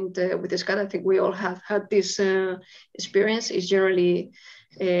patient with a SCAT, I think we all have had this experience. It's generally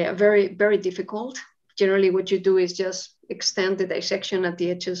very, very difficult. Generally, what you do is just extend the dissection at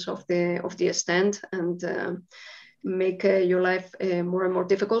the edges of the stent and make your life more and more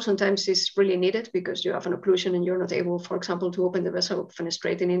difficult. Sometimes it's really needed because you have an occlusion and you're not able, for example, to open the vessel,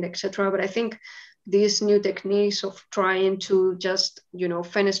 fenestrating it, etc. But I think these new techniques of trying to just, you know,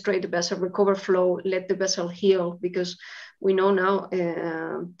 fenestrate the vessel, recover flow, let the vessel heal, because we know now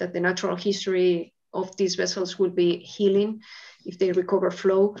that the natural history of these vessels will be healing, if they recover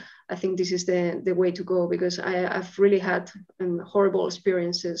flow, I think this is the way to go, because I've really had horrible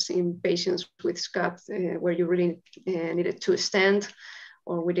experiences in patients with SCAD where you really needed to stand,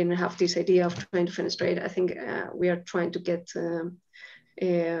 or we didn't have this idea of trying to fenestrate. I think we are trying to get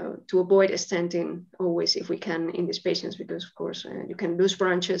to avoid stenting always if we can in these patients, because of course you can lose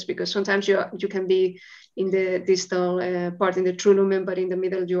branches, because sometimes you can be in the distal part in the true lumen, but in the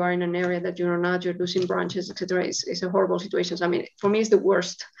middle you are in an area that you're not, you're losing branches, etc. It's a horrible situation. So, I mean, for me, it's the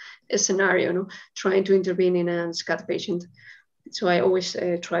worst scenario, no? Trying to intervene in a SCAD patient. So I always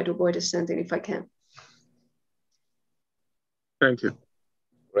try to avoid stenting if I can. Thank you.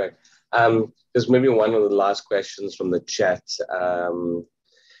 Right. There's maybe one of the last questions from the chat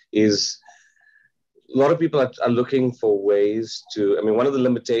is a lot of people are looking for ways to, I mean, one of the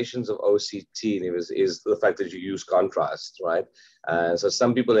limitations of OCT is the fact that you use contrast, right? So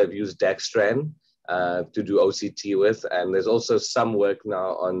some people have used dextran to do OCT with, and there's also some work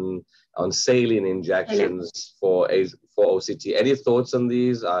now on saline injections for OCT. Any thoughts on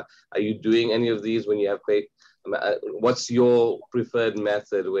these? Are you doing any of these when you have what's your preferred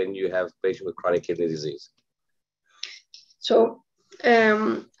method when you have patients with chronic kidney disease? So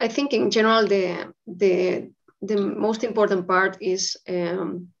I think in general, the most important part is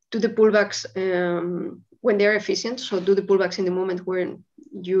do the pullbacks when they're efficient. So do the pullbacks in the moment when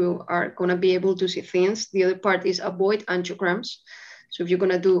you are going to be able to see things. The other part is avoid angiograms. So if you're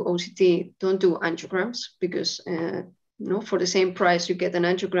going to do OCT, don't do angiograms, because for the same price, you get an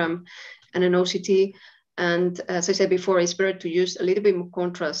angiogram and an OCT. And as I said before, it's better to use a little bit more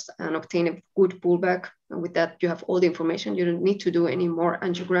contrast and obtain a good pullback. And with that, you have all the information. You don't need to do any more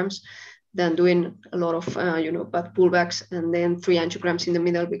angiograms than doing a lot of, bad pullbacks and then 3 angiograms in the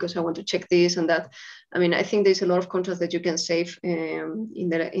middle because I want to check this and that. I mean, I think there's a lot of contrast that you can save in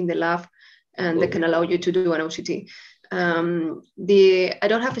the lab, and that can allow you to do an OCT. I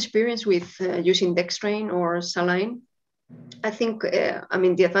don't have experience with using dextrane or saline. I think,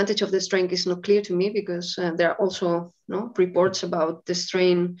 the advantage of the strain is not clear to me, because there are also reports about the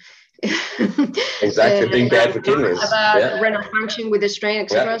strain. Exactly, being bad for kidneys. About renal function with the strain,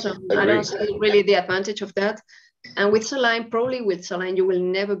 etc. So I don't see really the advantage of that. And with saline, you will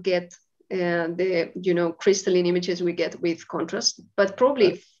never get the crystalline images we get with contrast, but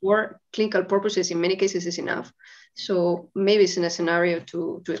probably for clinical purposes, in many cases, is enough. So maybe it's in a scenario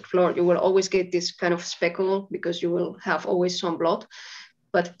to explore. You will always get this kind of speckle because you will have always some blood,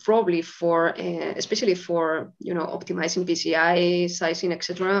 but probably especially for optimizing PCI, sizing,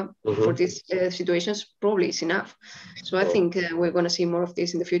 etc. For these situations, probably is enough. So I think we're going to see more of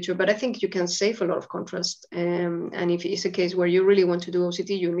this in the future. But I think you can save a lot of contrast. And if it's a case where you really want to do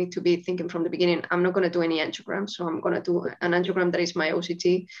OCT, you need to be thinking from the beginning, I'm not going to do any angiogram, so I'm going to do an angiogram that is my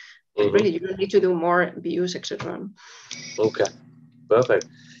OCT. Really, you don't need to do more BUs, etc. Okay, perfect.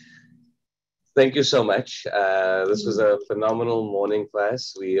 Thank you so much. This was a phenomenal morning for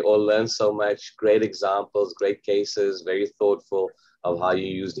us. We all learned so much, great examples, great cases, very thoughtful of how you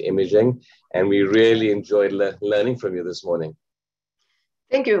used imaging. And we really enjoyed learning from you this morning.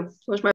 Thank you. It was my